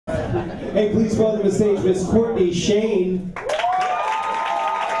Hey, please welcome to stage Miss Courtney Shane.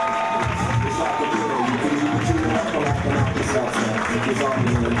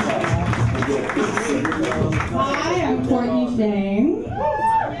 Hi, I'm Courtney Shane.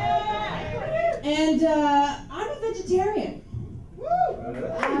 And I'm a vegetarian.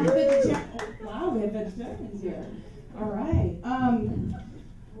 I'm a vegetarian. Wow, we have vegetarians here. All right.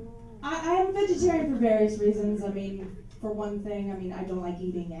 I am a vegetarian for various reasons. I mean, for one thing, I don't like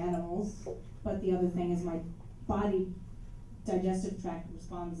eating animals. But the other thing is my body digestive tract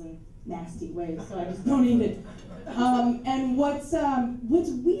responds in nasty ways, so I just don't eat it. And what's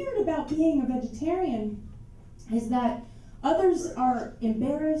weird about being a vegetarian is that others are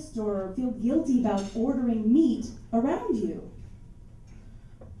embarrassed or feel guilty about ordering meat around you.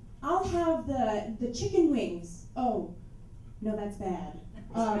 I'll have the chicken wings. Oh, no, that's bad.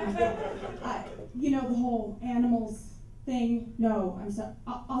 The whole animals thing. No, I'm sorry.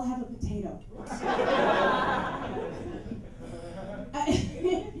 I'll have a potato.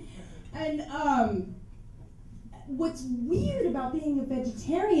 And what's weird about being a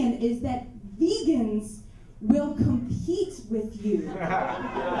vegetarian is that vegans will compete with you.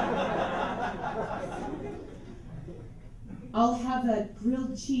 I'll have a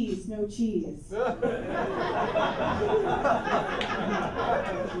grilled cheese, no cheese. I'll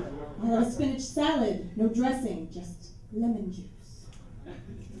have a spinach salad, no dressing, just lemon juice.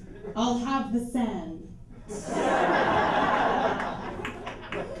 I'll have the sand.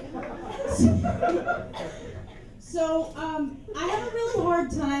 So, I have a really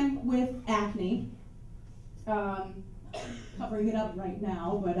hard time with acne. Covering it up right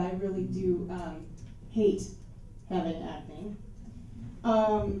now, but I really do hate having acne.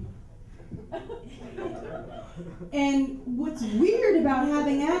 And what's weird about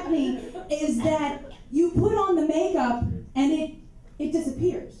having acne is that you put on the makeup and it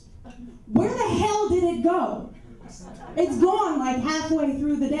disappears. Where the hell did it go? It's gone like halfway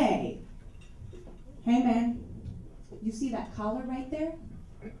through the day. Hey man, you see that collar right there?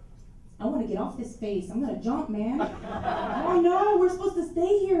 I want to get off this face. I'm gonna jump, man. Oh no, we're supposed to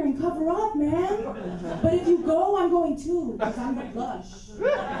stay here and cover up, man. But if you go, I'm going too, because I'm gonna blush.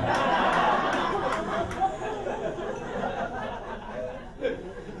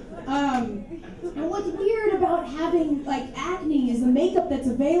 And what's weird about having acne is the makeup that's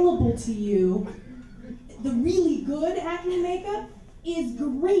available to you, the really good acne makeup, is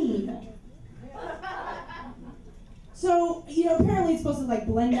green. So, apparently it's supposed to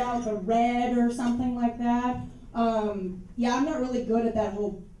blend out the red or something like that. Yeah, I'm not really good at that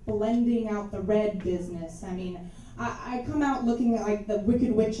whole blending out the red business. I mean, I come out looking like the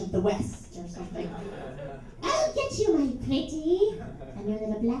Wicked Witch of the West or something. I'll get you, my pretty. And your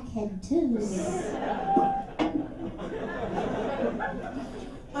little blackhead, too.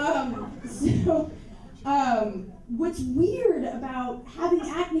 What's weird about having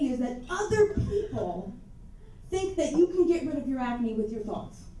acne is that other people think that you can get rid of your acne with your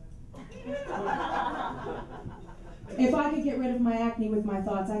thoughts. If I could get rid of my acne with my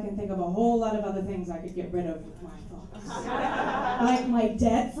thoughts, I can think of a whole lot of other things I could get rid of with my thoughts. Like my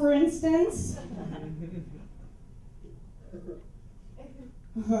debt, for instance.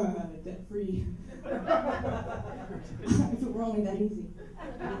 Debt-free. If it were only that easy.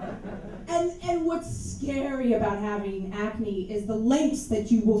 And what's scary about having acne is the lengths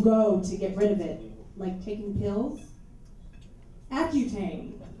that you will go to get rid of it. Like taking pills.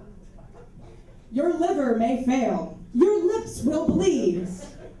 Accutane. Your liver may fail. Your lips will bleed.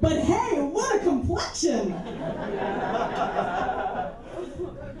 But hey, what a complexion!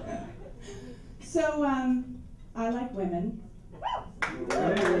 So, I like women.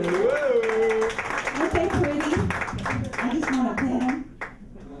 Aren't they pretty? I just want to pet them.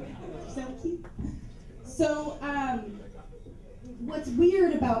 So cute. So, what's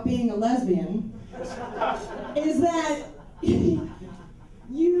weird about being a lesbian is that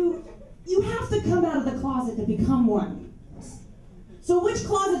you have to come out of the closet to become one. So which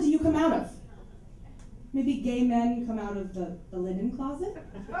closet do you come out of? Maybe gay men come out of the linen closet?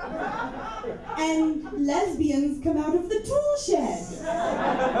 And lesbians come out of the tool shed.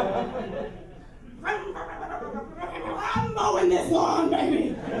 I'm mowing this lawn,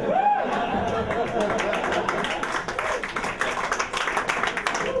 baby!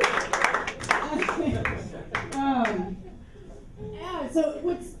 So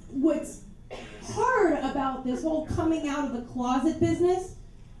what's hard about this whole coming out of the closet business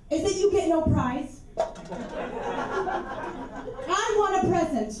is that you get no prize. I want a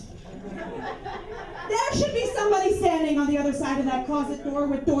present. There should be somebody standing on the other side of that closet door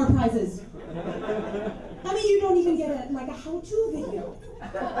with door prizes. I mean, you don't even get a how-to video.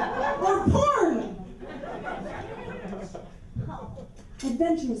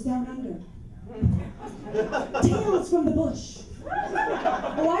 Adventures down under. Tales from the bush.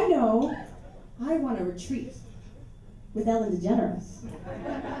 Oh, I know. I want a retreat with Ellen DeGeneres.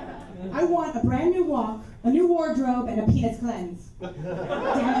 I want a brand new walk, a new wardrobe, and a penis cleanse.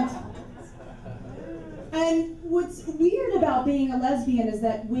 Damn it. And what's weird about being a lesbian is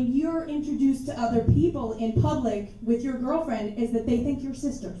that when you're introduced to other people in public with your girlfriend is that they think you're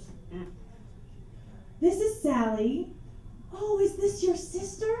sisters. This is Sally. Oh, is this your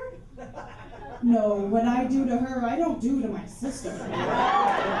sister? No, what I do to her, I don't do to my sister.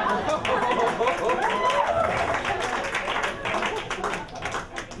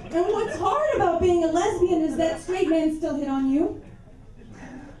 And what's hard about being a lesbian is that straight men still hit on you.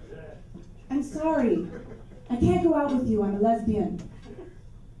 I'm sorry. I can't go out with you. I'm a lesbian.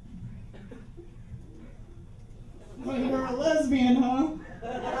 Well, you're a lesbian, huh?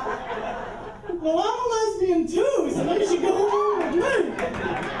 Well, I'm a lesbian too, so maybe you should go home with me.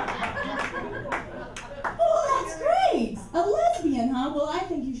 Oh, that's great. A lesbian, huh? Well, I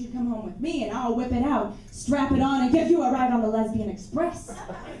think you should come home with me and I'll whip it out, strap it on, and give you a ride on the Lesbian Express.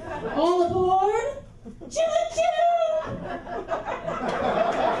 All aboard? Choo-choo!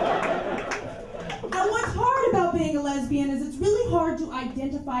 And what's hard about being a lesbian is it's really hard to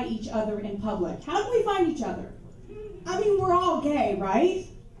identify each other in public. How do we find each other? I mean, we're all gay, right?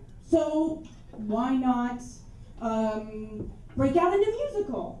 So why not break out into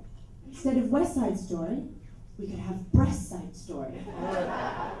musical? Instead of West Side Story, we could have Breast Side Story.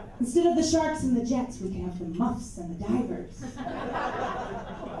 Instead of the sharks and the jets, we could have the muffs and the divers.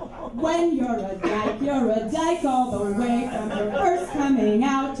 When you're a dyke all the way from your first coming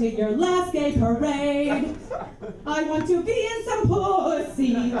out to your last gay parade. I want to be in some pussy.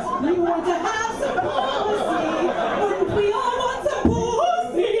 You want to have some pussy. Wouldn't we all want some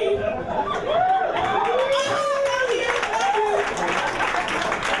pussy?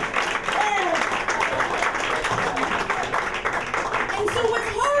 And so what's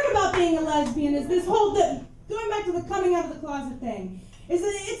hard about being a lesbian is this whole, going back to the coming out of the closet thing, is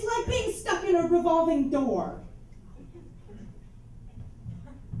that it's like being stuck in a revolving door.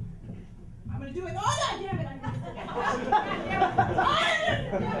 I'm gonna do it. Oh, God damn it! I'm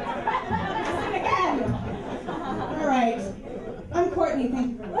again. All right. I'm Courtney.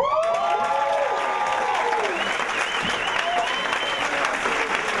 Thank you very much.